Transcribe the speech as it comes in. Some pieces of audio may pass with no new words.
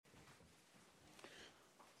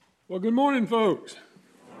Well, good morning, folks.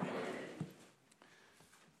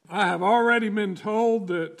 I have already been told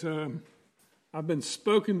that I've been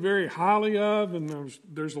spoken very highly of, and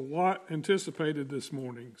there's a lot anticipated this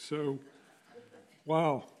morning. So,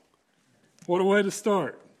 wow, what a way to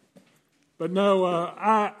start. But no,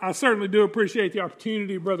 I certainly do appreciate the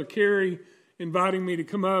opportunity, Brother Kerry, inviting me to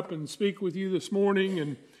come up and speak with you this morning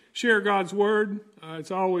and share God's Word.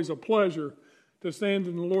 It's always a pleasure to stand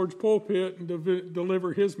in the Lord's pulpit and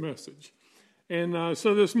deliver His message. And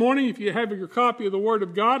so this morning, if you have your copy of the Word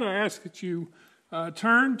of God, I ask that you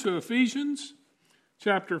turn to Ephesians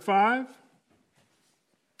chapter 5.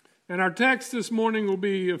 And our text this morning will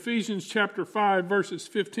be Ephesians chapter 5, verses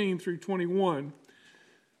 15 through 21.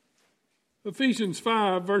 Ephesians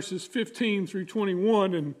 5, verses 15 through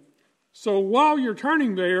 21. And so while you're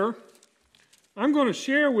turning there, I'm going to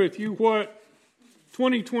share with you what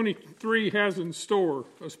 2023 has in store,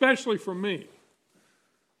 especially for me.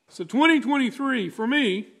 So 2023, for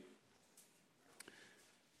me,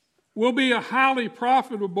 will be a highly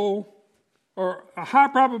profitable or a high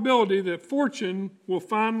probability that fortune will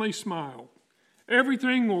finally smile.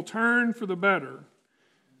 Everything will turn for the better.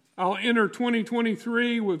 I'll enter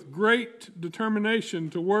 2023 with great determination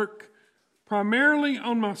to work primarily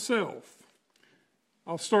on myself.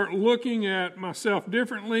 I'll start looking at myself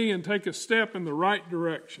differently and take a step in the right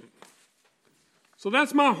direction. So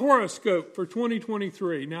that's my horoscope for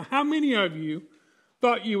 2023. Now, how many of you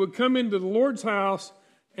thought you would come into the Lord's house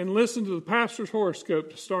and listen to the pastor's horoscope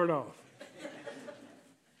to start off?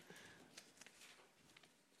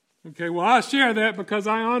 Okay, well, I share that because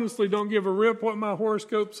I honestly don't give a rip what my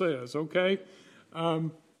horoscope says, okay?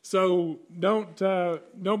 So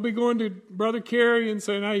don't be going to Brother Kerry and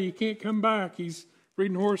saying, hey, you can't come back. He's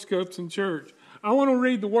reading horoscopes in church. I want to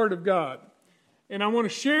read the Word of God. And I want to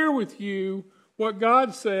share with you what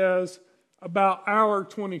God says about our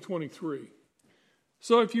 2023.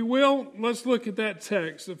 So if you will, let's look at that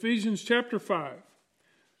text, Ephesians chapter 5,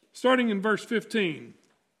 starting in verse 15.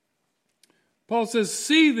 Paul says,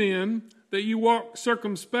 "See then that you walk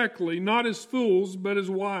circumspectly, not as fools, but as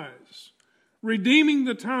wise, redeeming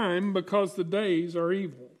the time because the days are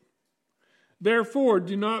evil. Therefore,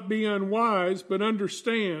 do not be unwise, but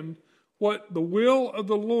understand what the will of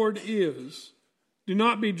the Lord is. Do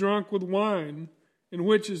not be drunk with wine, in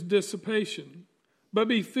which is dissipation, but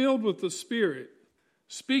be filled with the Spirit,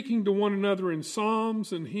 speaking to one another in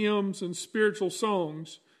psalms and hymns and spiritual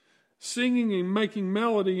songs, singing and making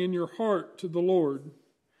melody in your heart to the Lord,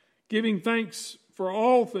 giving thanks for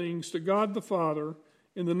all things to God the Father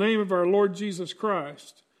in the name of our Lord Jesus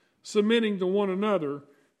Christ, submitting to one another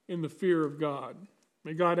in the fear of God."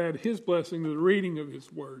 May God add His blessing to the reading of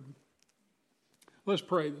His Word. Let's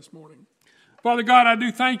pray this morning. Father God, I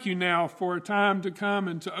do thank you now for a time to come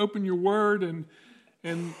and to open your Word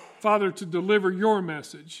and Father, to deliver your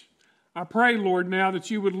message. I pray, Lord, now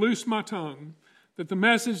that you would loose my tongue, that the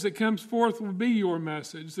message that comes forth will be your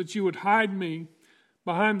message, that you would hide me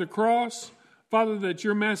behind the cross. Father, that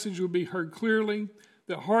your message would be heard clearly,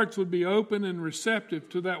 that hearts would be open and receptive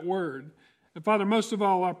to that word. And Father, most of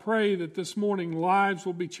all, I pray that this morning lives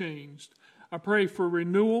will be changed. I pray for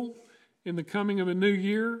renewal in the coming of a new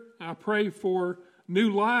year. I pray for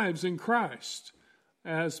new lives in Christ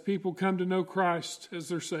as people come to know Christ as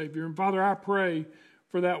their Savior. And Father, I pray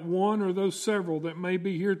for that one or those several that may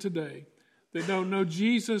be here today that don't know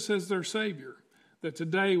Jesus as their Savior, that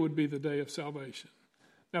today would be the day of salvation.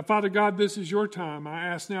 Now, Father God, this is your time. I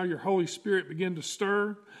ask now your Holy Spirit begin to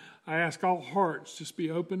stir. I ask all hearts just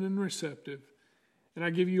be open and receptive. And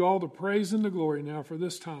I give you all the praise and the glory now for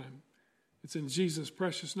this time. It's in Jesus'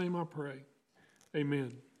 precious name I pray.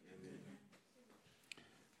 Amen.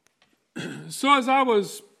 So as I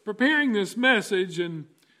was preparing this message and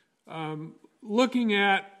looking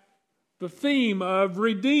at the theme of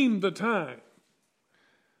redeem the time,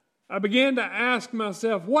 I began to ask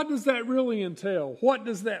myself, what does that really entail? What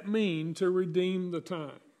does that mean to redeem the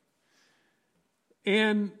time?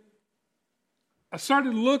 And I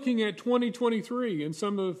started looking at 2023 and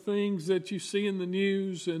some of the things that you see in the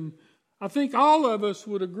news, and I think all of us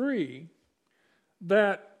would agree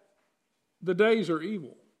that the days are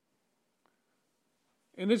evil.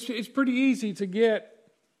 And it's pretty easy to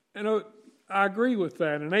get, and I agree with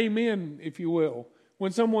that, and amen, if you will,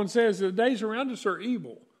 when someone says the days around us are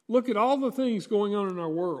evil. Look at all the things going on in our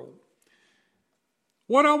world.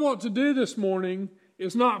 What I want to do this morning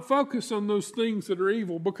is not focus on those things that are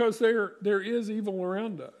evil, because there is evil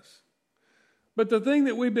around us. But the thing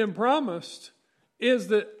that we've been promised is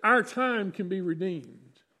that our time can be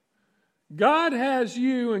redeemed. God has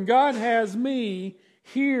you and God has me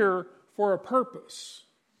here for a purpose.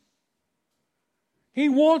 He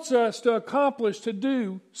wants us to accomplish, to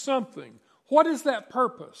do something. What is that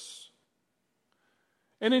purpose?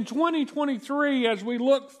 And in 2023, as we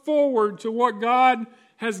look forward to what God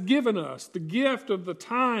has given us, the gift of the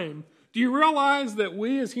time, do you realize that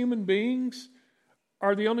we as human beings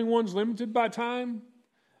are the only ones limited by time?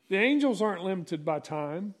 The angels aren't limited by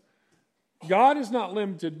time. God is not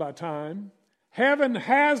limited by time. Heaven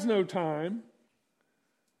has no time.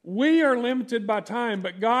 We are limited by time,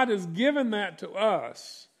 but God has given that to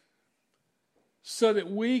us so that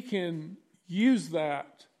we can use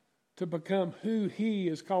that to become who He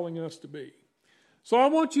is calling us to be. So I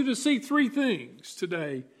want you to see three things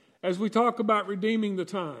today as we talk about redeeming the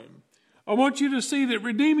time. I want you to see that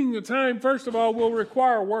redeeming the time, first of all, will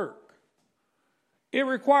require work. It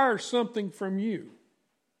requires something from you.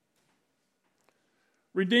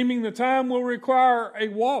 Redeeming the time will require a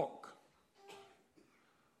walk.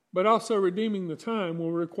 But also redeeming the time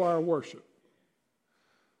will require worship.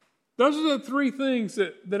 Those are the three things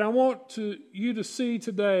that I want you to see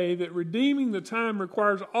today, that redeeming the time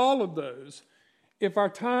requires all of those if our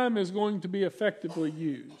time is going to be effectively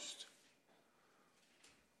used.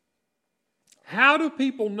 How do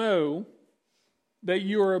people know that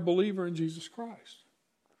you are a believer in Jesus Christ?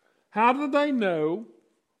 How do they know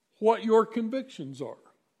what your convictions are?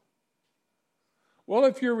 Well,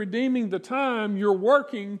 if you're redeeming the time, you're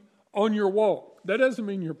working on your walk. That doesn't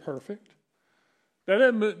mean you're perfect.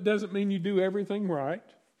 That doesn't mean you do everything right.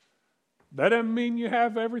 That doesn't mean you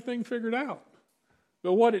have everything figured out.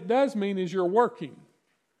 But what it does mean is you're working.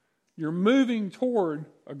 You're moving toward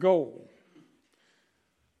a goal.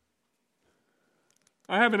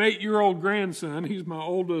 I have an 8-year-old grandson. He's my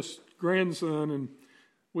oldest grandson, and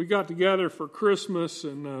we got together for Christmas,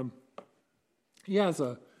 and he has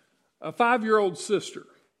a 5-year-old sister.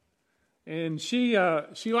 And she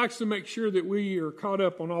likes to make sure that we are caught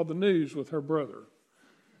up on all the news with her brother.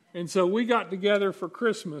 And so we got together for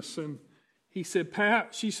Christmas, and she said,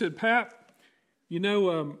 Pap, you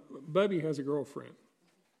know, Bubby has a girlfriend.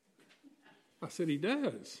 I said, he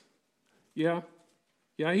does? Yeah,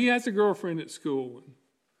 he has a girlfriend at school.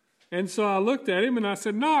 And so I looked at him and I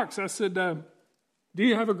said, Knox, I said, do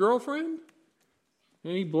you have a girlfriend?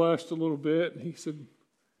 And he blushed a little bit, and he said,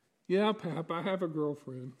 yeah, Pap, I have a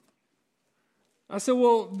girlfriend. I said,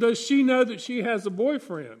 well, does she know that she has a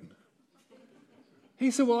boyfriend? He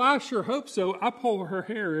said, well, I sure hope so. I pull her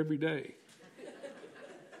hair every day.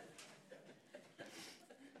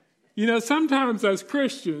 You know, sometimes as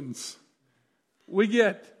Christians, we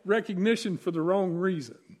get recognition for the wrong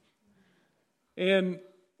reason. And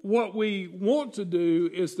what we want to do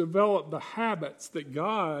is develop the habits that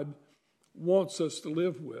God wants us to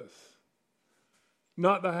live with.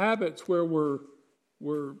 Not the habits where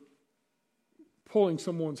we're pulling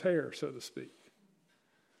someone's hair, so to speak.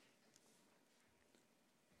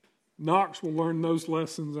 Knox will learn those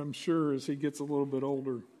lessons, I'm sure, as he gets a little bit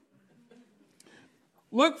older.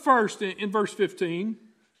 Look first in verse 15.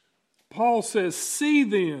 Paul says, see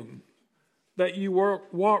then that you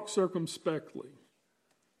walk circumspectly.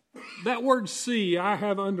 That word see, I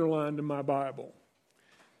have underlined in my Bible.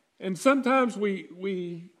 And sometimes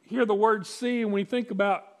we hear the word see and we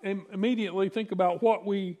immediately think about what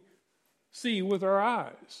we see with our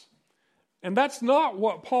eyes. And that's not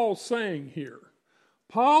what Paul's saying here.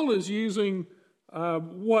 Paul is using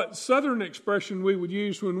what Southern expression we would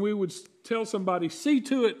use when we would tell somebody, see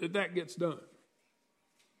to it that gets done.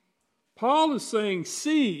 Paul is saying,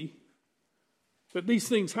 see that these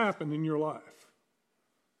things happen in your life.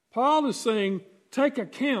 Paul is saying, take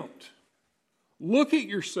account. Look at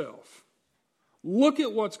yourself. Look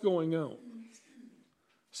at what's going on.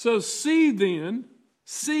 So see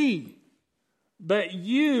that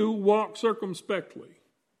you walk circumspectly.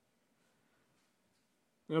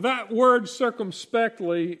 Now that word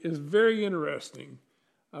circumspectly is very interesting.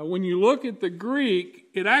 When you look at the Greek,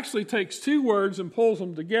 it actually takes two words and pulls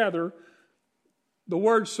them together. The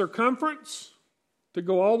word circumference, to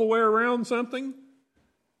go all the way around something,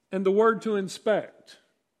 and the word to inspect.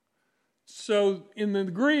 So in the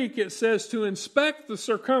Greek, it says to inspect the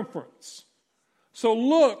circumference. So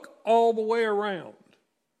look all the way around.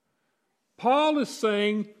 Paul is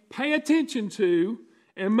saying, pay attention to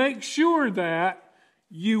and make sure that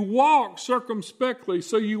you walk circumspectly.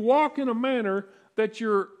 So you walk in a manner that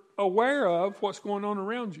you're aware of what's going on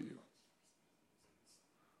around you.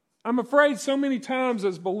 I'm afraid so many times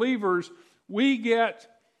as believers, we get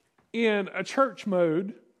in a church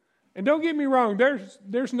mode. And don't get me wrong,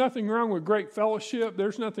 there's nothing wrong with great fellowship.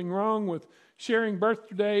 There's nothing wrong with sharing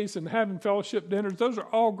birthdays and having fellowship dinners. Those are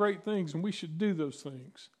all great things, and we should do those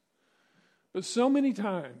things. But so many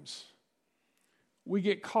times, we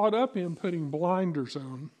get caught up in putting blinders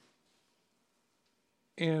on,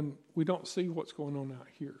 and we don't see what's going on out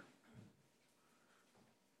here.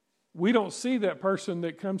 We don't see that person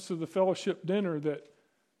that comes to the fellowship dinner that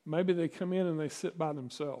maybe they come in and they sit by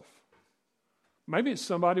themselves. Maybe it's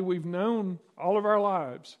somebody we've known all of our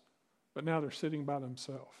lives, but now they're sitting by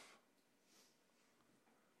themselves.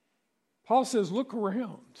 Paul says, look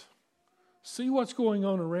around. See what's going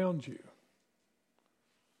on around you.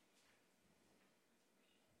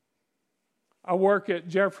 I work at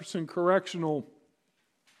Jefferson Correctional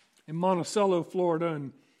in Monticello, Florida,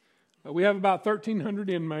 and we have about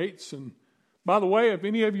 1,300 inmates. And by the way, if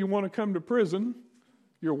any of you want to come to prison,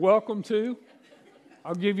 you're welcome to.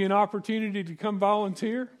 I'll give you an opportunity to come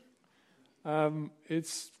volunteer.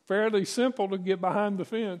 It's fairly simple to get behind the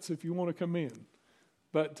fence if you want to come in.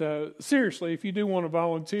 But seriously, if you do want to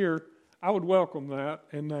volunteer, I would welcome that.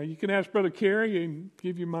 And you can ask Brother Kerry and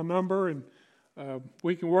give you my number, and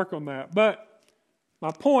we can work on that. But my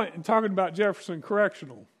point in talking about Jefferson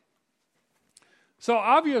Correctional, so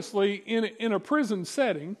obviously in a prison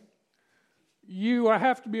setting, you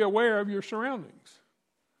have to be aware of your surroundings.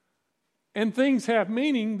 And things have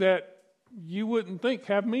meaning that you wouldn't think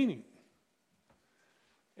have meaning.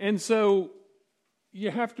 And so you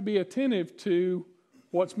have to be attentive to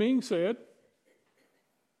what's being said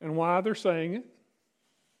and why they're saying it,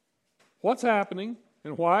 what's happening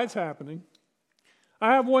and why it's happening.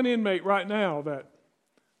 I have one inmate right now that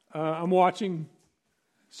I'm watching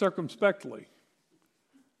circumspectly.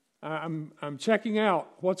 I'm checking out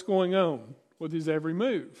what's going on with his every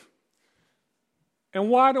move. And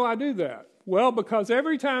why do I do that? Well, because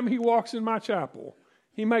every time he walks in my chapel,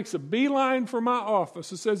 he makes a beeline for my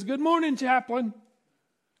office and says, "Good morning, chaplain.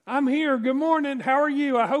 I'm here. Good morning. How are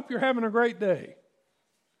you? I hope you're having a great day."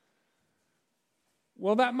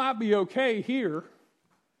 Well, that might be okay here.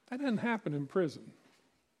 That doesn't happen in prison.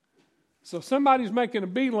 So if somebody's making a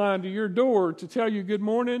beeline to your door to tell you good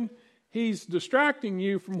morning, he's distracting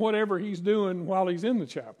you from whatever he's doing while he's in the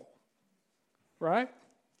chapel. Right?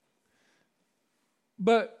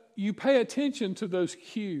 But you pay attention to those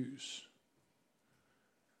cues.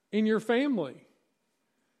 In your family,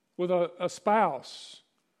 with a spouse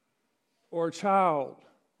or a child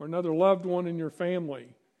or another loved one in your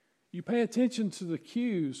family, you pay attention to the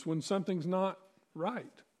cues when something's not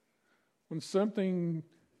right, when something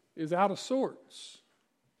is out of sorts.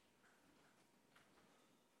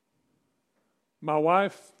 My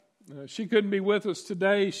wife, she couldn't be with us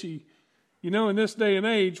today. In this day and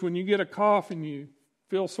age, when you get a cough and you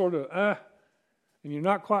feel sort of, and you're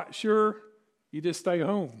not quite sure, you just stay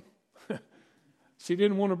home. She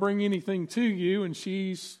didn't want to bring anything to you, and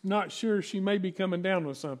she's not sure she may be coming down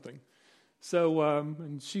with something. So,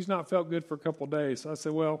 and she's not felt good for a couple of days. So I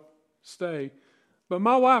said, well, stay. But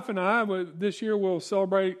my wife and I, this year we'll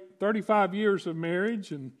celebrate 35 years of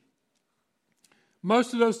marriage, and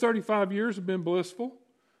most of those 35 years have been blissful.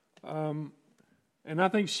 And I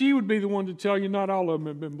think she would be the one to tell you not all of them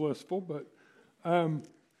have been blissful, but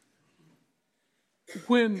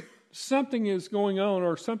when something is going on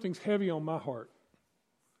or something's heavy on my heart,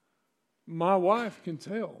 my wife can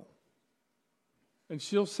tell. And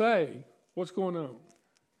she'll say, "What's going on?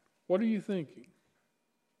 What are you thinking?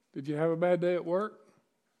 Did you have a bad day at work?"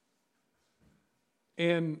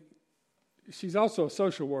 And she's also a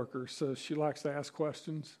social worker, so she likes to ask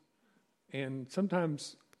questions. And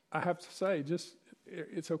sometimes I have to say,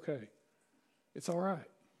 it's okay. It's all right.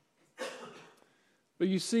 But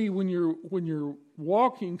you see, when you're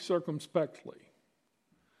walking circumspectly,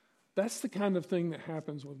 that's the kind of thing that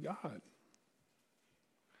happens with God.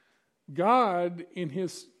 God,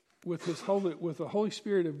 with the Holy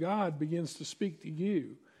Spirit of God, begins to speak to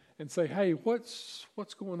you and say, "Hey, what's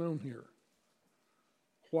going on here?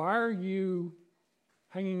 Why are you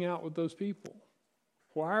hanging out with those people?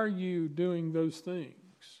 Why are you doing those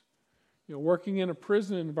things?" Working in a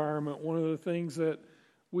prison environment, one of the things that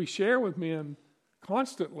we share with men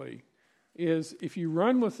constantly is if you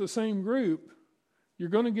run with the same group, you're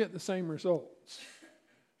going to get the same results.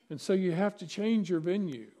 And so you have to change your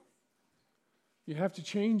venue. You have to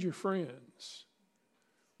change your friends.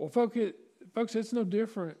 Well, folks, it's no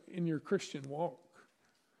different in your Christian walk.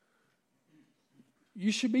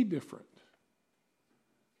 You should be different.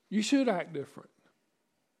 You should act different.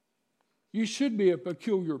 You should be a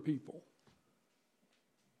peculiar people.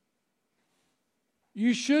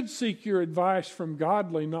 You should seek your advice from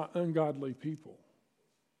godly, not ungodly people.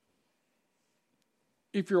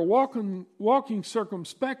 If you're walking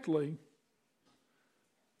circumspectly,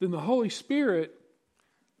 then the Holy Spirit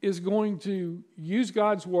is going to use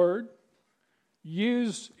God's Word,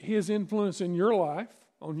 use His influence in your life,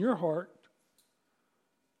 on your heart,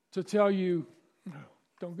 to tell you, no,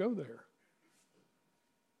 don't go there.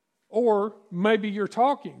 Or maybe you're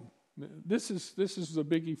talking. This is a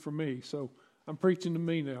biggie for me, so I'm preaching to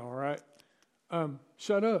me now, all right?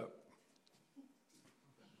 Shut up.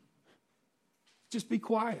 Just be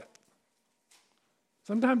quiet.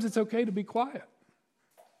 Sometimes it's okay to be quiet.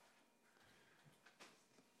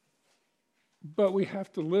 But we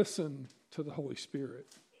have to listen to the Holy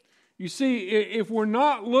Spirit. You see, if we're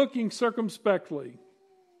not looking circumspectly,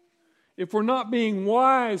 if we're not being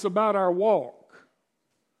wise about our walk,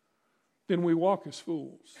 then we walk as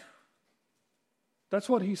fools. That's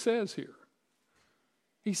what he says here.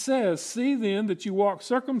 He says, see then that you walk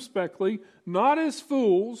circumspectly, not as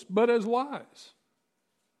fools, but as wise.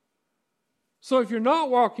 So if you're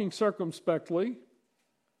not walking circumspectly,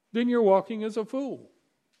 then you're walking as a fool.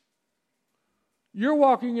 You're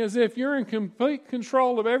walking as if you're in complete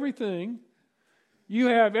control of everything. You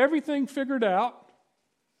have everything figured out.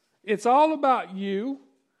 It's all about you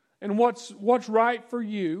and what's right for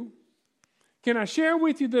you. Can I share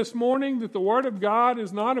with you this morning that the Word of God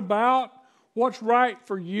is not about what's right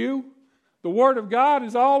for you? The Word of God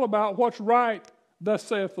is all about what's right, thus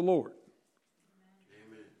saith the Lord.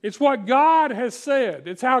 Amen. It's what God has said.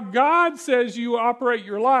 It's how God says you operate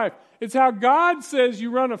your life. It's how God says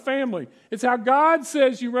you run a family. It's how God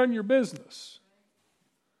says you run your business.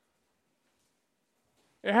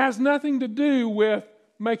 It has nothing to do with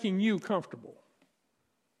making you comfortable.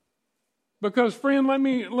 Because, friend, let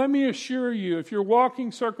me assure you, if you're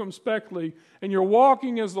walking circumspectly and you're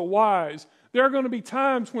walking as the wise, there are going to be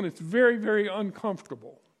times when it's very, very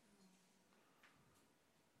uncomfortable.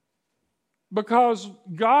 Because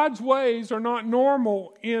God's ways are not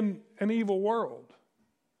normal in an evil world.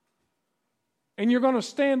 And you're going to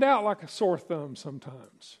stand out like a sore thumb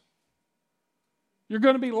sometimes. You're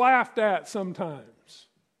going to be laughed at sometimes.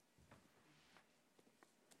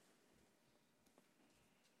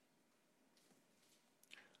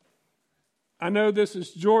 I know this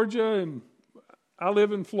is Georgia and I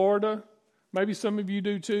live in Florida. Maybe some of you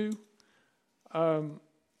do too.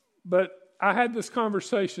 But I had this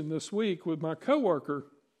conversation this week with my coworker.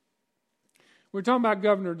 We're talking about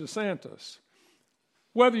Governor DeSantis.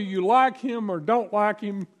 Whether you like him or don't like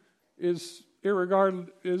him doesn't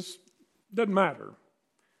matter.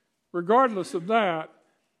 Regardless of that,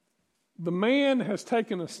 the man has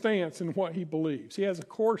taken a stance in what he believes. He has a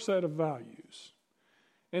core set of values.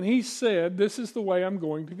 And he said, this is the way I'm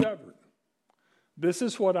going to govern. This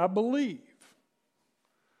is what I believe.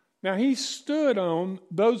 Now, he stood on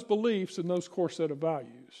those beliefs and those core set of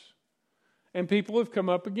values. And people have come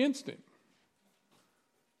up against him.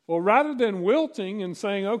 Well, rather than wilting and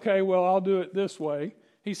saying, okay, well, I'll do it this way,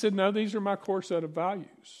 he said, no, these are my core set of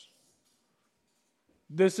values.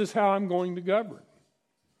 This is how I'm going to govern.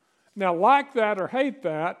 Now, like that or hate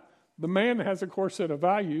that, the man has a core set of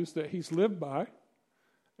values that he's lived by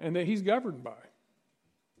and that he's governed by.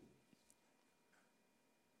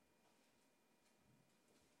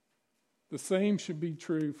 The same should be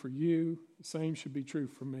true for you. The same should be true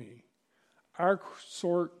for me. Our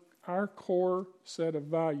core set of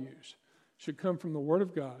values should come from the Word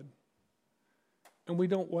of God, and we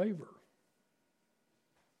don't waver.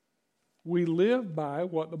 We live by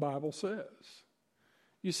what the Bible says.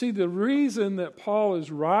 You see, the reason that Paul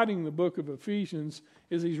is writing the book of Ephesians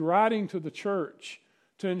is he's writing to the church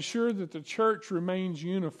to ensure that the church remains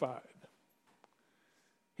unified.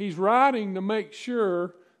 He's writing to make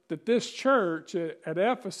sure that this church at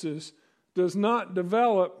Ephesus does not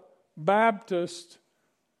develop Baptist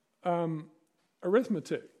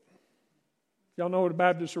arithmetic. Y'all know what a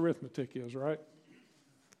Baptist arithmetic is, right?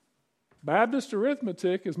 Baptist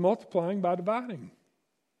arithmetic is multiplying by dividing.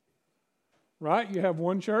 Right? You have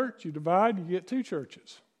one church, you divide, you get two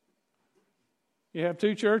churches. You have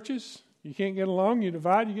two churches, you can't get along, you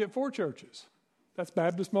divide, you get four churches. That's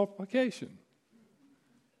Baptist multiplication.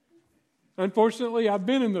 Unfortunately, I've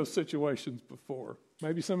been in those situations before.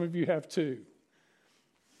 Maybe some of you have too.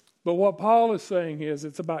 But what Paul is saying is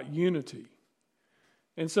it's about unity.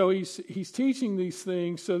 And so he's teaching these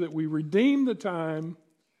things so that we redeem the time,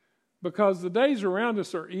 because the days around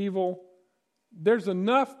us are evil. There's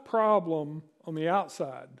enough problem on the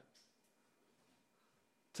outside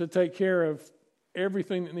to take care of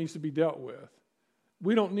everything that needs to be dealt with.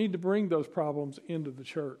 We don't need to bring those problems into the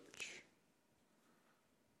church.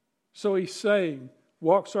 So he's saying,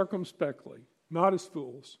 walk circumspectly, not as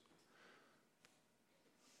fools.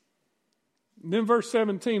 And then verse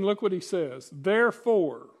 17, look what he says.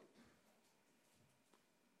 Therefore,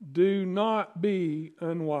 do not be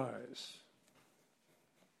unwise.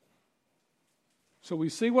 So we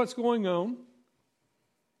see what's going on.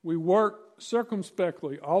 We work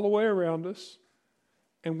circumspectly all the way around us,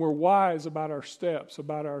 and we're wise about our steps,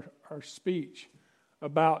 about our speech,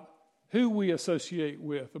 about who we associate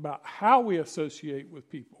with, about how we associate with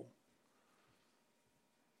people.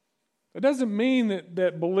 It doesn't mean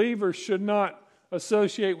that believers should not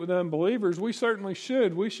associate with unbelievers. We certainly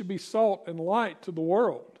should. We should be salt and light to the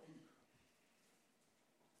world.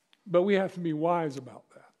 But we have to be wise about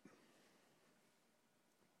that.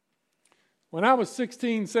 When I was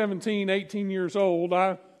 16, 17, 18 years old,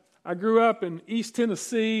 I grew up in East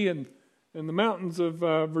Tennessee and in the mountains of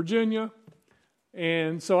Virginia.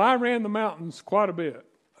 And so I ran the mountains quite a bit.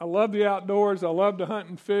 I loved the outdoors. I loved to hunt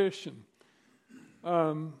and fish.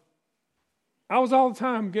 And I was all the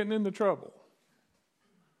time getting into trouble.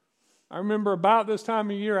 I remember about this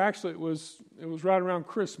time of year, actually it was right around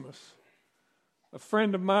Christmas. A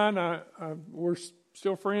friend of mine, we're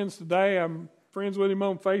still friends today. I'm friends with him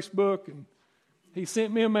on Facebook, and he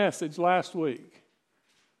sent me a message last week.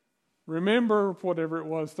 Remember, whatever it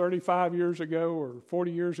was, 35 years ago or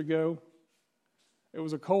 40 years ago, it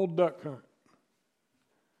was a cold duck hunt.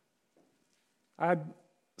 I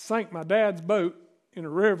sank my dad's boat in a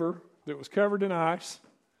river that was covered in ice.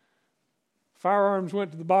 Firearms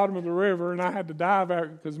went to the bottom of the river, and I had to dive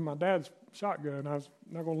out because of my dad's shotgun. I was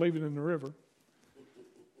not going to leave it in the river.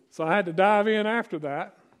 So I had to dive in after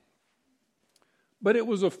that. But it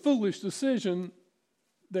was a foolish decision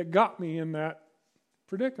that got me in that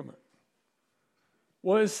predicament.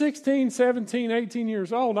 Well, at 16, 17, 18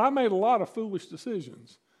 years old, I made a lot of foolish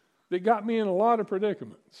decisions that got me in a lot of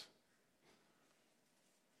predicaments.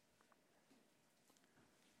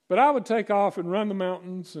 But I would take off and run the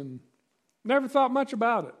mountains and never thought much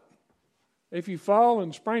about it. If you fall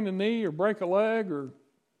and sprain a knee or break a leg, or,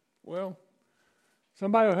 well,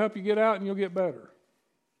 somebody will help you get out and you'll get better.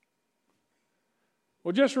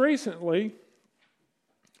 Well, just recently,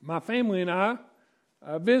 my family and I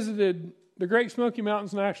visited the Great Smoky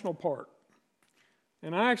Mountains National Park.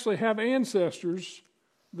 And I actually have ancestors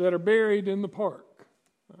that are buried in the park.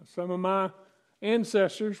 Some of my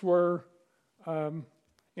ancestors were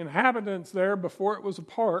inhabitants there before it was a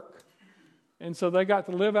park. And so they got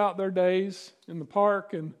to live out their days in the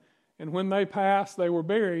park. And when they passed, they were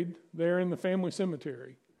buried there in the family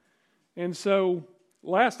cemetery. And so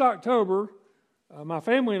last October, my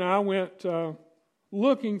family and I went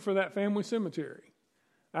looking for that family cemetery.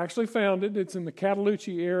 I actually found it. It's in the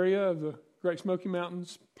Cataloochee area of the Great Smoky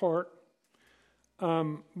Mountains Park.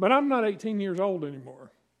 But I'm not 18 years old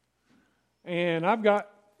anymore. And I've got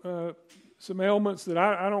some ailments that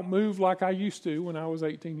I don't move like I used to when I was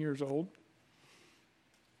 18 years old.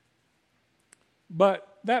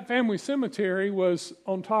 But that family cemetery was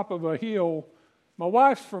on top of a hill. My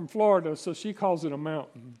wife's from Florida, so she calls it a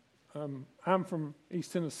mountain. I'm from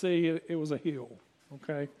East Tennessee. It was a hill,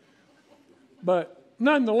 okay? But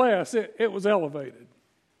nonetheless, it was elevated.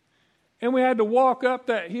 And we had to walk up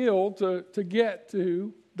that hill to get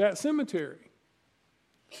to that cemetery.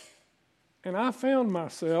 And I found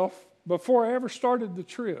myself, before I ever started the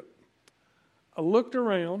trip, I looked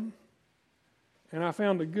around and I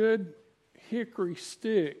found a good hickory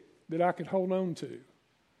stick that I could hold on to.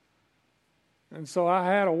 And so I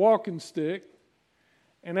had a walking stick.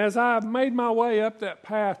 And as I made my way up that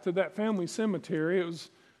path to that family cemetery, it was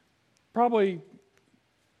probably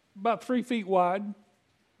about 3 feet wide.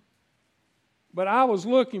 But I was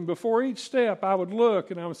looking, before each step I would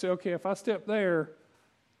look and I would say, okay, if I step there,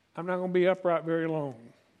 I'm not going to be upright very long.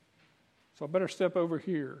 So I better step over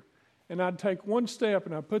here. And I'd take one step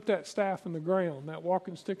and I'd put that staff in the ground, that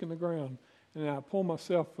walking stick in the ground, and I'd pull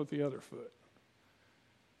myself with the other foot.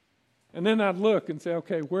 And then I'd look and say,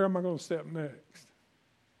 okay, where am I going to step next?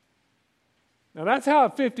 Now that's how a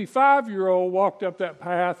 55-year-old walked up that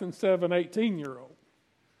path instead of an 18-year-old.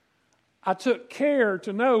 I took care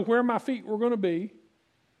to know where my feet were going to be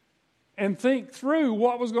and think through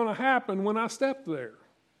what was going to happen when I stepped there.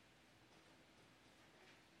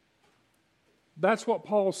 That's what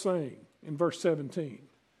Paul's saying in verse 17.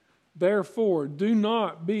 Therefore, do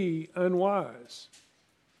not be unwise.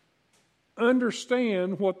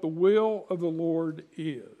 Understand what the will of the Lord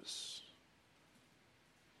is.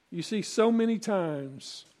 You see, so many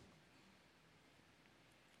times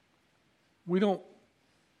we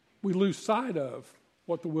lose sight of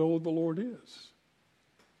what the will of the Lord is.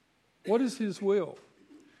 What is His will?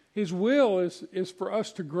 His will is for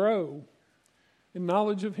us to grow in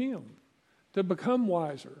knowledge of Him, to become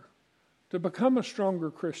wiser, to become a stronger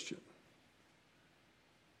Christian,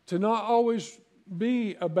 to not always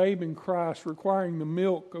be a babe in Christ requiring the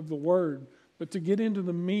milk of the Word, but to get into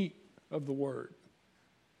the meat of the Word.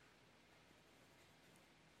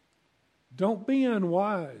 Don't be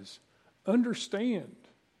unwise. Understand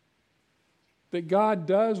that God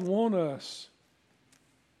does want us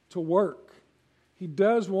to work. He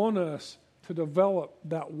does want us to develop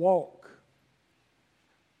that walk.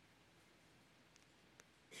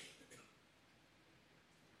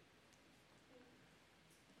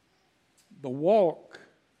 The walk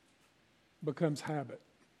becomes habit.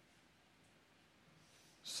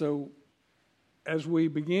 So as we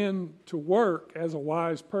begin to work as a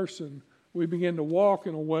wise person, we begin to walk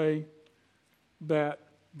in a way that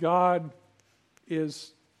God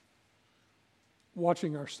is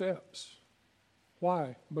watching our steps.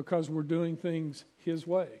 Why? Because we're doing things His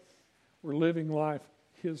way. We're living life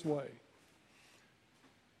His way.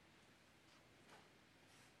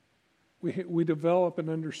 We develop an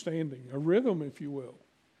understanding, a rhythm, if you will.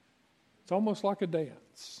 It's almost like a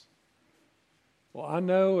dance. Well, I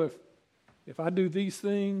know if I do these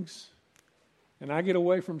things and I get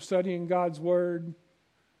away from studying God's Word,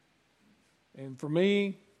 and for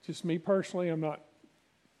me, just me personally, I'm not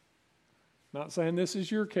saying this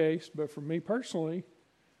is your case, but for me personally,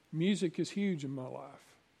 music is huge in my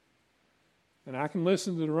life. And I can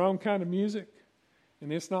listen to the wrong kind of music,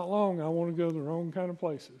 and it's not long, I want to go to the wrong kind of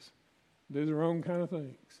places, do the wrong kind of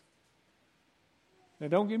things. Now,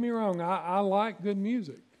 don't get me wrong, I like good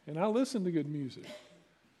music, and I listen to good music,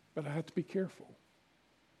 but I have to be careful.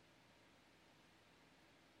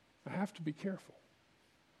 I have to be careful.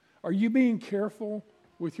 Are you being careful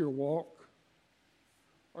with your walk?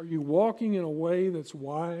 Are you walking in a way that's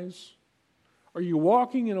wise? Are you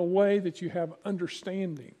walking in a way that you have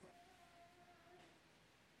understanding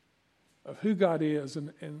of who God is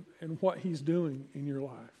and what He's doing in your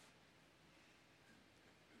life?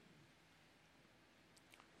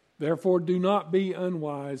 Therefore, do not be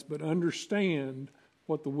unwise, but understand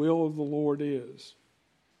what the will of the Lord is.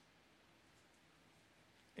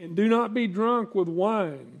 And do not be drunk with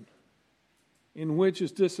wine, in which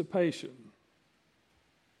is dissipation.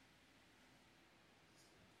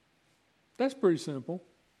 That's pretty simple.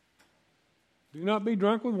 Do not be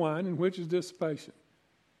drunk with wine, in which is dissipation.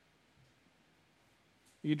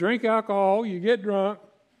 You drink alcohol, you get drunk,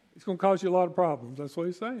 it's going to cause you a lot of problems. That's what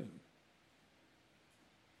he's saying.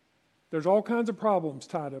 There's all kinds of problems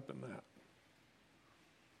tied up in that.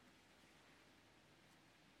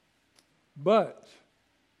 But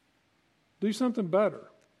do something better.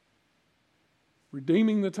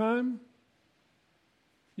 Redeeming the time.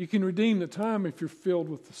 You can redeem the time if you're filled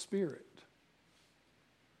with the Spirit.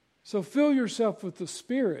 So fill yourself with the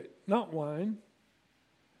Spirit, not wine.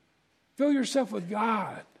 Fill yourself with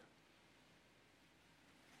God.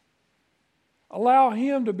 Allow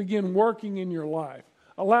Him to begin working in your life.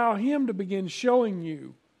 Allow Him to begin showing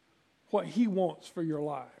you what He wants for your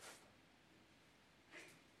life.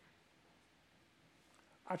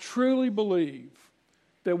 I truly believe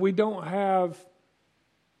that we don't have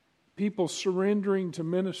people surrendering to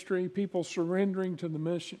ministry, people surrendering to the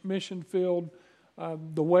mission field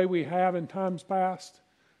the way we have in times past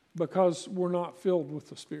because we're not filled with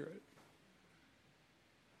the Spirit.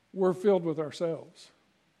 We're filled with ourselves.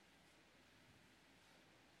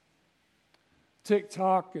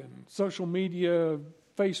 TikTok and social media,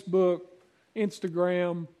 Facebook,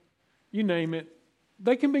 Instagram, you name it,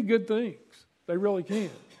 they can be good things. They really can.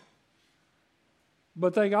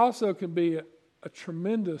 But they also can be a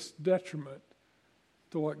tremendous detriment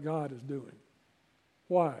to what God is doing.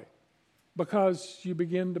 Why? Because you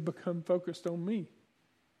begin to become focused on me.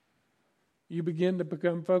 You begin to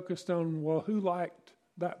become focused on, well, who liked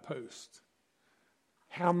that post?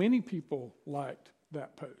 How many people liked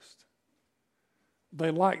that post? They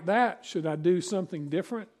like that. Should I do something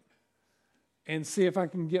different and see if I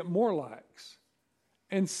can get more likes?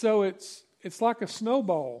 And so it's like a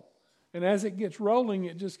snowball. And as it gets rolling,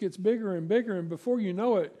 it just gets bigger and bigger. And before you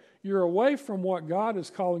know it, you're away from what God is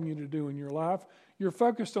calling you to do in your life. You're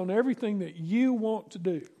focused on everything that you want to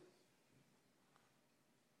do.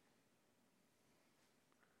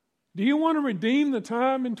 Do you want to redeem the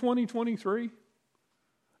time in 2023?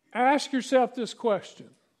 Ask yourself this question.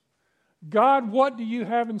 God, what do you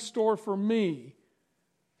have in store for me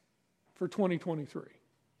for 2023?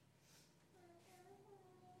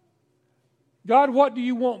 God, what do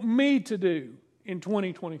you want me to do in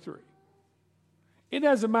 2023? It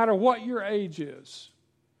doesn't matter what your age is.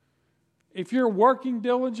 If you're working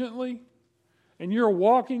diligently and you're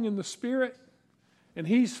walking in the Spirit and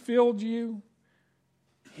He's filled you,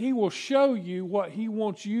 He will show you what He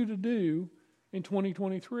wants you to do in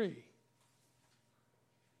 2023.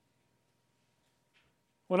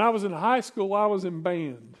 When I was in high school, I was in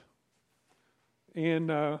band. And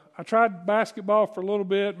I tried basketball for a little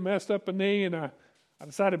bit, messed up a knee, and I I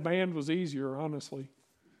decided band was easier, honestly.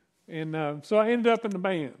 And so I ended up in the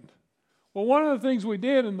band. Well, one of the things we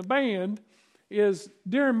did in the band is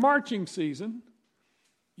during marching season,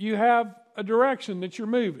 you have a direction that you're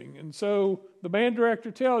moving. And so the band director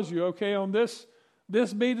tells you, okay, on this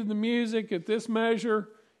beat of the music, at this measure,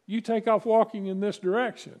 you take off walking in this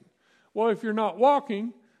direction. Well, if you're not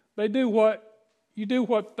walking, you do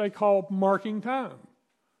what they call marking time.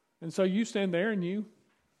 And so you stand there and you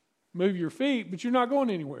move your feet, but you're not going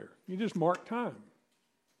anywhere. You just mark time.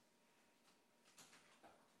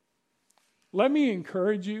 Let me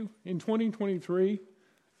encourage you in 2023,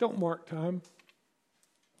 don't mark time.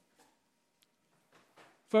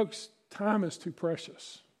 Folks, time is too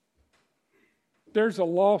precious. There's a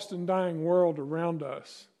lost and dying world around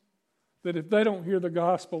us that if they don't hear the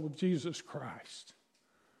gospel of Jesus Christ,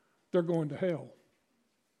 they're going to hell.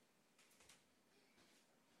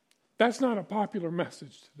 That's not a popular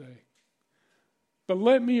message today. But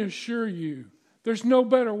let me assure you, there's no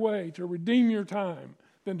better way to redeem your time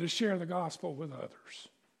than to share the gospel with others.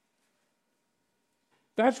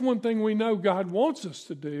 That's one thing we know God wants us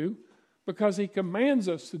to do because He commands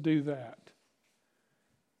us to do that.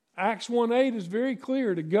 Acts 1:8 is very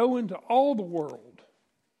clear, to go into all the world,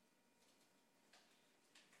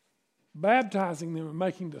 baptizing them and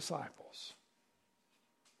making disciples.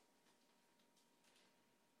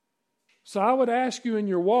 So I would ask you in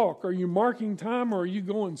your walk, are you marking time or are you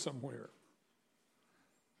going somewhere?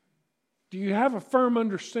 Do you have a firm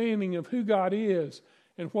understanding of who God is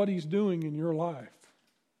and what He's doing in your life?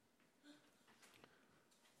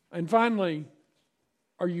 And finally,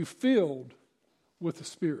 are you filled with the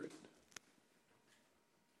Spirit?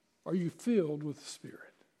 Are you filled with the Spirit?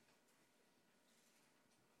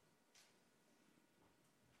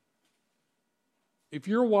 If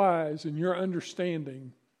you're wise and you're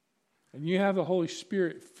understanding and you have the Holy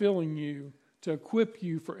Spirit filling you to equip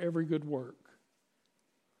you for every good work,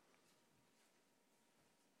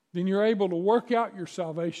 then you're able to work out your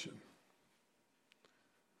salvation.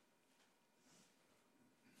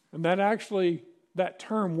 And that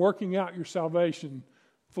term, working out your salvation,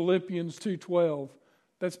 Philippians 2:12,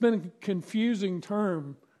 that's been a confusing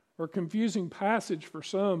term or confusing passage for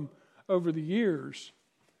some over the years,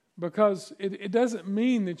 because it doesn't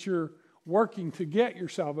mean that you're working to get your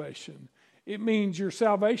salvation. It means your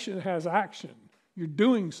salvation has action. You're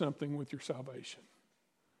doing something with your salvation.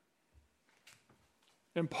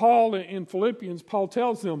 And Paul, in Philippians, Paul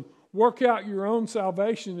tells them, work out your own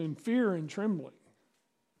salvation in fear and trembling.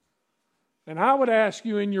 And I would ask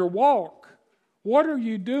you in your walk, what are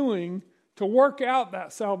you doing to work out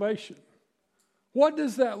that salvation? What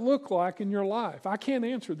does that look like in your life? I can't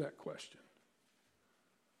answer that question.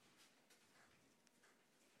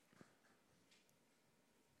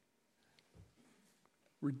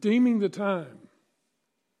 Redeeming the time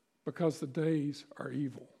because the days are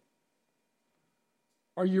evil.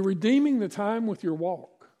 Are you redeeming the time with your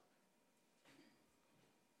walk?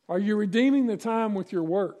 Are you redeeming the time with your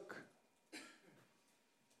work?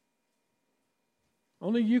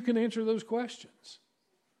 Only you can answer those questions.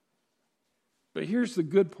 But here's the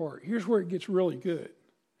good part. Here's where it gets really good.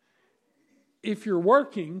 If you're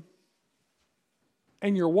working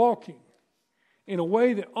and you're walking in a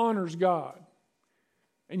way that honors God,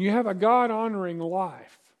 and you have a God-honoring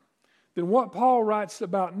life, then what Paul writes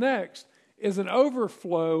about next is an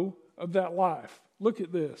overflow of that life. Look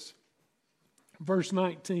at this. Verse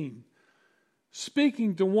 19.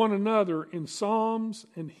 Speaking to one another in psalms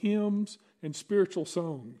and hymns and spiritual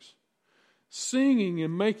songs, singing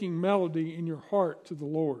and making melody in your heart to the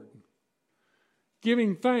Lord,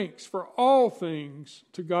 giving thanks for all things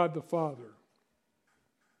to God the Father.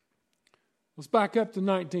 Let's back up to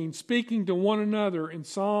 19. Speaking to one another in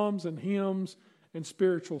psalms and hymns and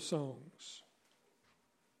spiritual songs.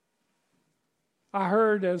 I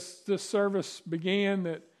heard as this service began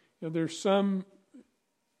that there's some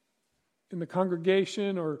in the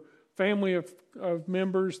congregation or family of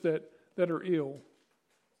members that are ill.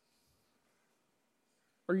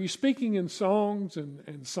 Are you speaking in songs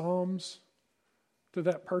and psalms to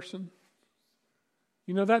that person?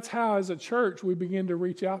 That's how as a church we begin to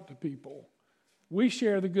reach out to people. We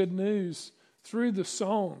share the good news through the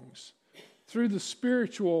songs, through the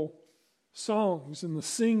spiritual songs and the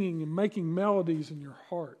singing and making melodies in your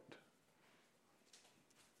heart.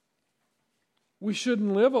 We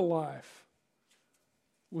shouldn't live a life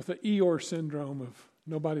with the Eeyore syndrome of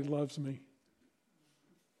nobody loves me.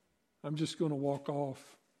 I'm just going to walk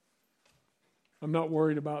off. I'm not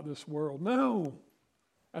worried about this world. No.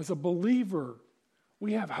 As a believer,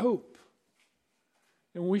 we have hope.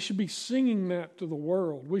 And we should be singing that to the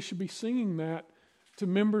world. We should be singing that to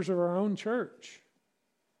members of our own church.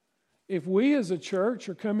 If we as a church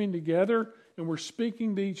are coming together and we're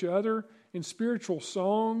speaking to each other in spiritual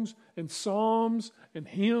songs and psalms and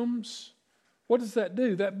hymns, what does that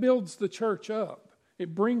do? That builds the church up.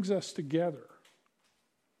 It brings us together.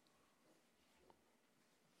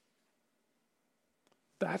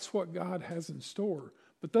 That's what God has in store.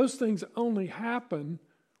 But those things only happen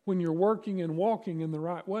when you're working and walking in the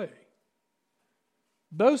right way.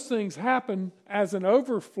 Those things happen as an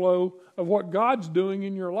overflow of what God's doing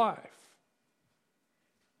in your life.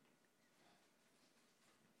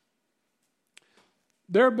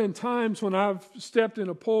 There have been times when I've stepped in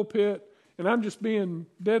a pulpit, and I'm just being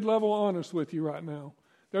dead level honest with you right now.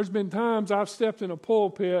 There's been times I've stepped in a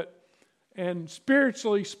pulpit and,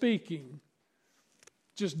 spiritually speaking,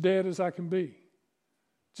 just dead as I can be.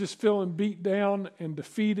 Just feeling beat down and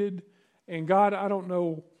defeated. And God, I don't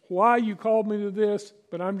know why you called me to this,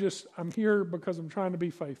 but I'm here because I'm trying to be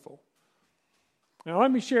faithful. Now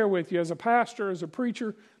let me share with you, as a pastor, as a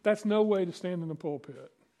preacher, that's no way to stand in the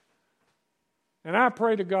pulpit. And I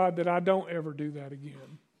pray to God that I don't ever do that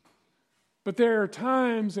again. But there are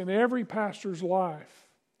times in every pastor's life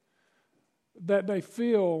that they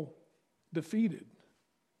feel defeated,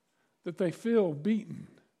 that they feel beaten,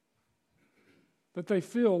 that they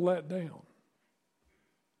feel let down.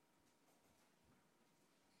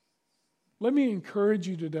 Let me encourage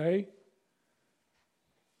you today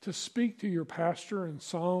to speak to your pastor in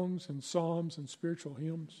songs and psalms and spiritual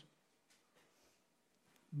hymns.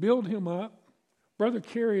 Build him up. Brother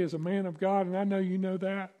Kerry is a man of God, and I know you know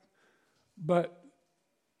that, but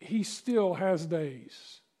he still has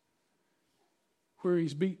days where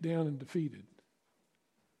he's beat down and defeated.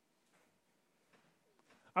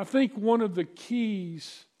 I think one of the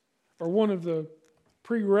keys, or one of the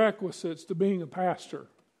prerequisites to being a pastor,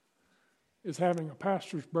 is having a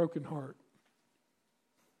pastor's broken heart.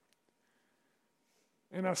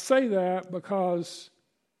 And I say that because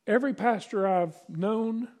every pastor I've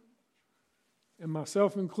known, and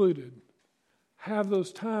myself included, have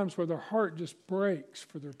those times where their heart just breaks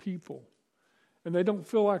for their people. And they don't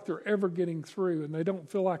feel like they're ever getting through, and they don't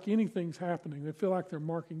feel like anything's happening. They feel like they're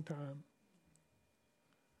marking time.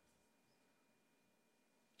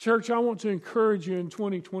 Church, I want to encourage you in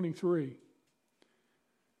 2023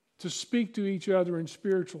 to speak to each other in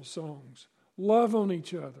spiritual songs. Love on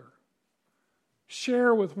each other.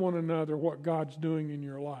 Share with one another what God's doing in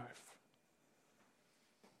your life.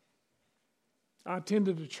 I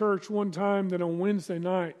attended a church one time that on Wednesday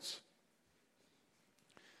nights,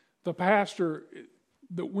 the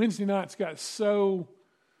Wednesday nights got so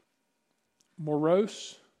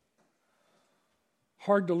morose,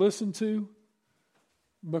 hard to listen to,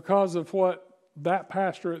 because of what that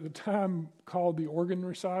pastor at the time called the organ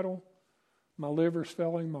recital. My liver's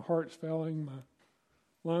failing, my heart's failing, my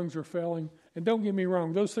lungs are failing. And don't get me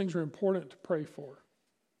wrong, those things are important to pray for.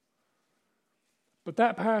 But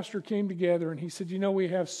that pastor came together and he said, we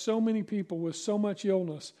have so many people with so much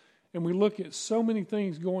illness, and we look at so many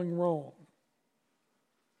things going wrong.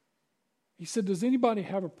 He said, does anybody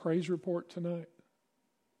have a praise report tonight?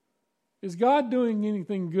 Is God doing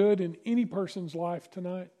anything good in any person's life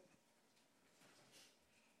tonight?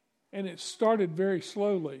 And it started very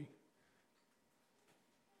slowly.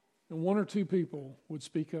 And one or two people would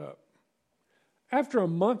speak up. After a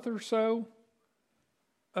month or so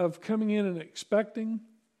of coming in and expecting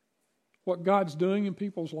what God's doing in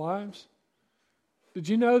people's lives, did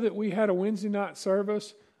you know that we had a Wednesday night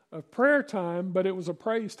service of prayer time, but it was a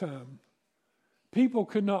praise time? People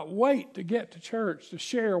could not wait to get to church to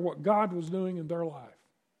share what God was doing in their life.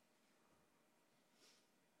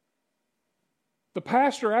 The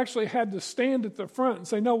pastor actually had to stand at the front and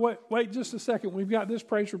say, no, wait just a second. We've got this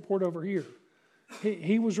praise report over here.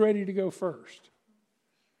 He was ready to go first.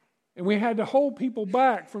 And we had to hold people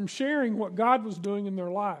back from sharing what God was doing in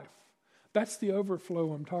their life. That's the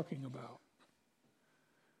overflow I'm talking about.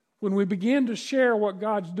 When we begin to share what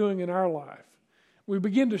God's doing in our life, we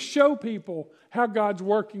begin to show people how God's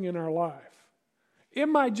working in our life. It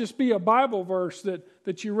might just be a Bible verse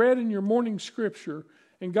that you read in your morning scripture,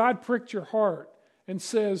 and God pricked your heart and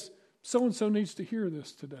says, so-and-so needs to hear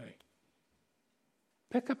this today.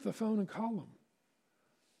 Pick up the phone and call them.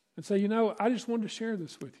 And say, I just wanted to share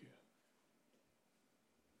this with you.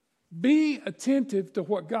 Be attentive to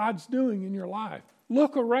what God's doing in your life.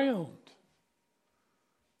 Look around.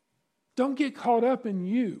 Don't get caught up in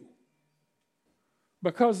you.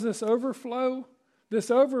 Because this overflow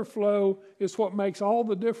is what makes all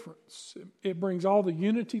the difference. It brings all the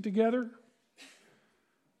unity together.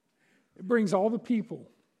 It brings all the people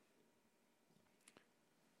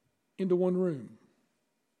into one room.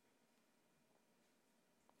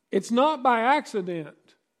 It's not by accident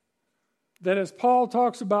that as Paul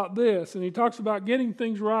talks about this, and he talks about getting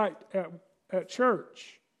things right at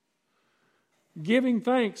church, giving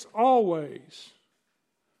thanks always.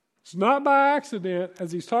 It's not by accident,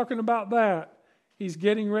 as he's talking about that, he's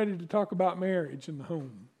getting ready to talk about marriage in the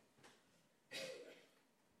home.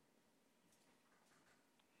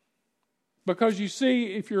 Because you see,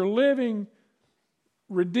 if you're living,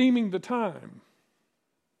 redeeming the time,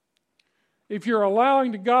 if you're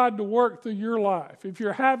allowing God to work through your life, if you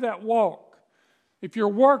have that walk, if you're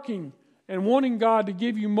working and wanting God to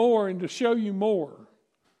give you more and to show you more,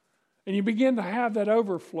 and you begin to have that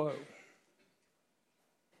overflow,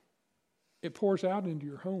 it pours out into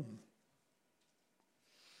your home.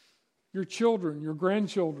 Your children, your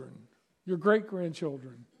grandchildren, your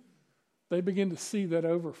great-grandchildren, they begin to see that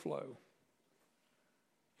overflow.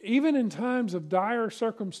 Even in times of dire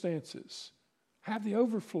circumstances, have the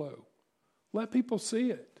overflow. Let people see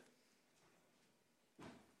it.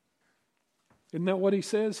 Isn't that what he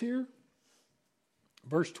says here?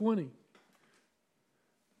 Verse 20.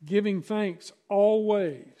 Giving thanks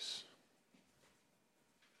always.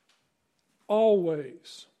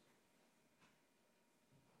 Always.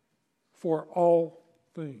 For all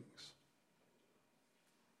things.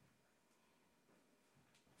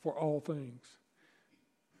 For all things.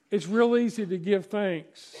 It's real easy to give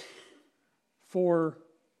thanks for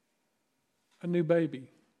a new baby.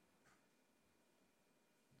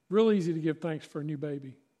 Real easy to give thanks for a new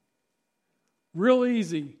baby. Real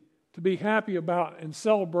easy to be happy about and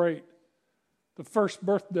celebrate the first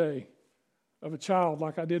birthday of a child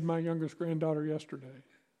like I did my youngest granddaughter yesterday.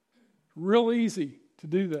 Real easy to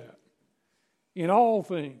do that. In all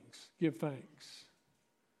things, give thanks.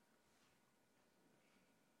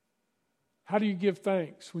 How do you give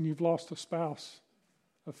thanks when you've lost a spouse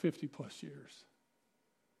of 50 plus years?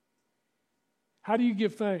 How do you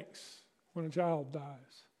give thanks when a child dies?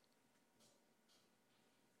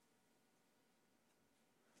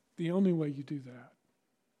 The only way you do that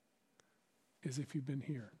is if you've been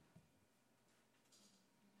here.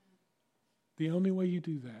 The only way you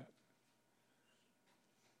do that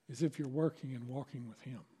is if you're working and walking with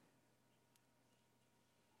Him.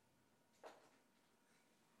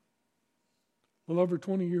 Well, over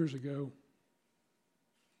 20 years ago,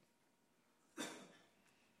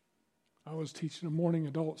 I was teaching a morning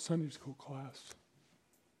adult Sunday school class.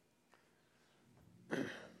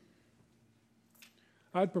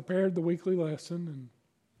 I'd prepared the weekly lesson, and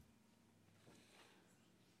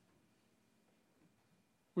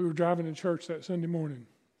we were driving to church that Sunday morning.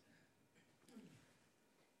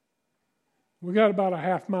 We got about a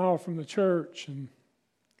half mile from the church, and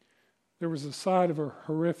there was a site of a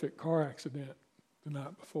horrific car accident the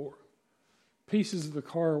night before. Pieces of the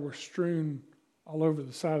car were strewn all over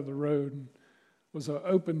the side of the road, and it was an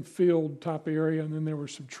open field type area, and then there were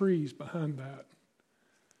some trees behind that.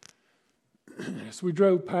 As we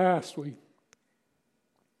drove past, we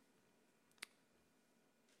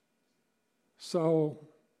saw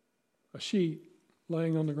a sheet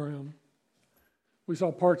laying on the ground. We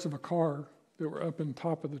saw parts of a car that were up in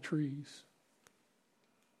top of the trees.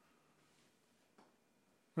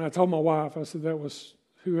 And I told my wife, I said, that was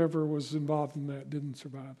whoever was involved in that didn't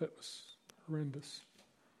survive. That was horrendous.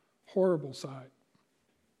 Horrible sight.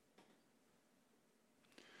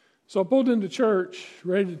 So I pulled into church,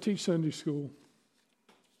 ready to teach Sunday school.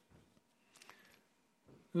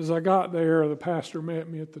 As I got there, the pastor met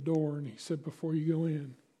me at the door, and he said, before you go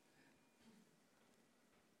in,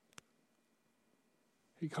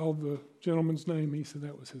 he called the gentleman's name. He said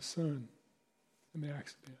that was his son in the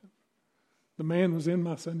accident. The man was in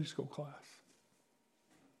my Sunday school class.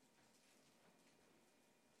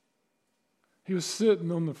 He was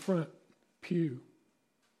sitting on the front pew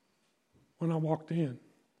when I walked in.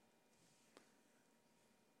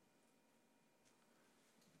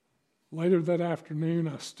 Later that afternoon,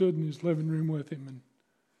 I stood in his living room with him and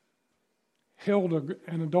held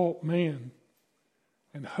an adult man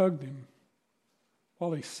and hugged him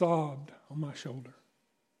while he sobbed on my shoulder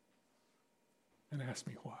and asked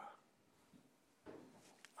me why.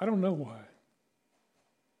 I don't know why.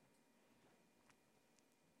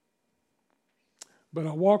 But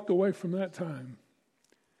I walked away from that time,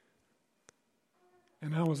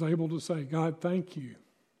 and I was able to say, God, thank you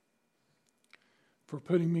for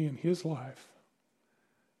putting me in his life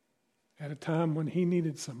at a time when he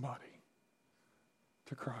needed somebody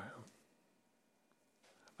to cry on.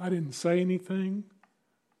 I didn't say anything.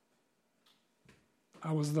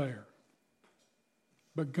 I was there.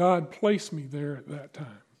 But God placed me there at that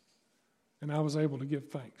time, and I was able to give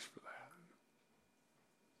thanks for that.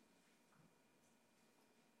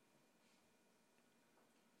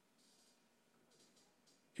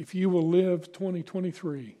 if you will live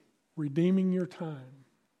 2023 redeeming your time,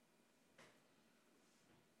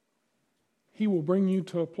 He will bring you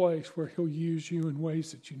to a place where He'll use you in ways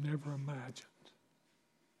that you never imagined.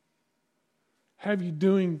 Have you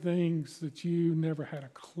doing things that you never had a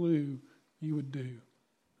clue you would do.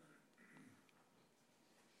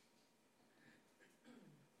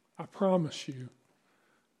 I promise you,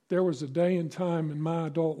 there was a day and time in my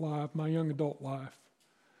adult life, my young adult life,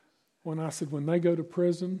 when I said, when they go to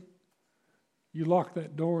prison, you lock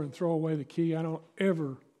that door and throw away the key. I don't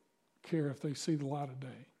ever care if they see the light of day.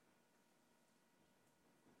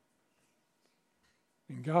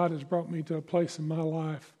 And God has brought me to a place in my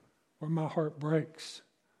life where my heart breaks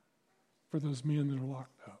for those men that are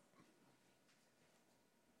locked up.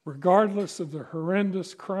 Regardless of the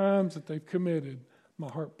horrendous crimes that they've committed, my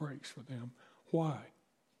heart breaks for them. Why?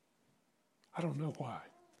 I don't know why,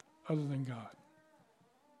 other than God.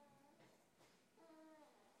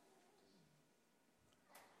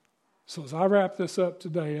 So as I wrap this up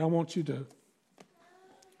today, I want you to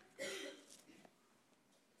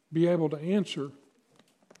be able to answer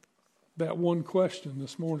that one question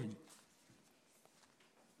this morning.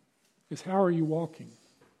 Is how are you walking?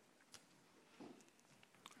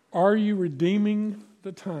 Are you redeeming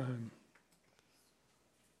the time?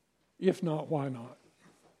 If not, why not?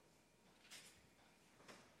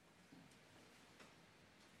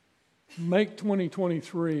 Make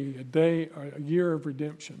 2023 a year of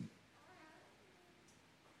redemption,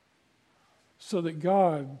 so that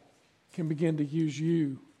God can begin to use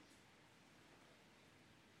you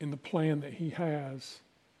in the plan that He has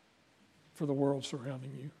for the world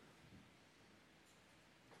surrounding you.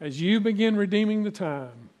 As you begin redeeming the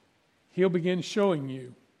time, He'll begin showing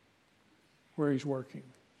you where He's working.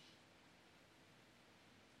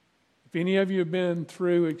 If any of you have been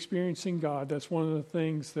through experiencing God, that's one of the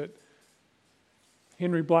things that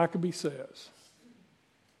Henry Blackaby says.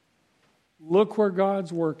 Look where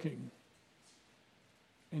God's working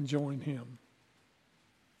and join Him.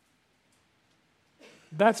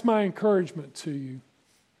 That's my encouragement to you,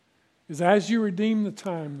 is as you redeem the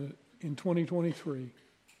time in 2023,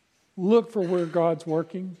 look for where God's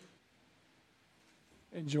working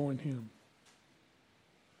and join Him.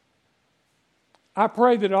 I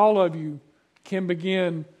pray that all of you can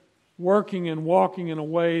begin working and walking in a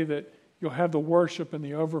way that you'll have the worship and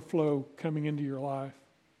the overflow coming into your life.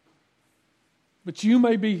 But you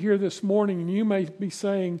may be here this morning and you may be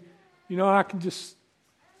saying, I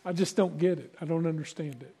just don't get it. I don't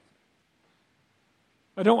understand it.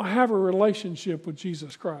 I don't have a relationship with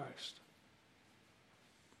Jesus Christ.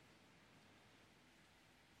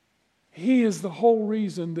 He is the whole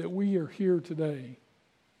reason that we are here today.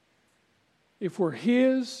 If we're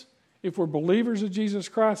His, if we're believers of Jesus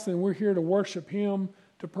Christ, then we're here to worship Him,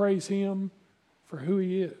 to praise Him for who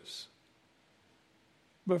He is.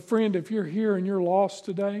 But friend, if you're here and you're lost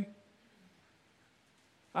today,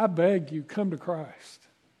 I beg you, come to Christ.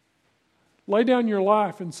 Lay down your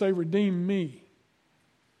life and say, redeem me,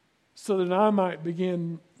 so that I might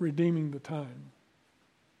begin redeeming the time.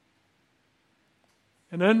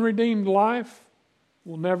 An unredeemed life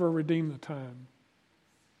will never redeem the time.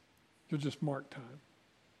 You'll just mark time.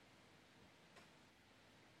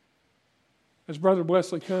 As Brother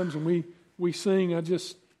Wesley comes and we sing, I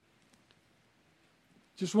just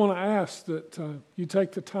want to ask that you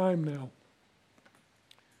take the time now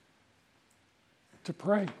to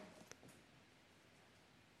pray.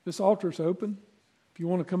 This altar's open if you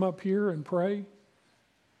want to come up here and pray.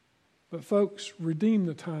 But folks, redeem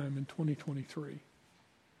the time in 2023.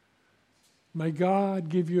 May God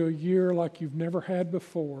give you a year like you've never had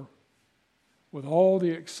before, with all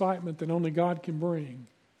the excitement that only God can bring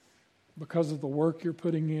because of the work you're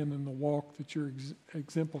putting in and the walk that you're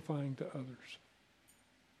exemplifying to others.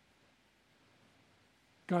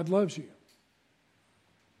 God loves you.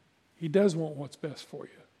 He does want what's best for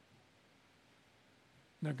you.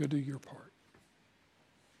 Now go do your part.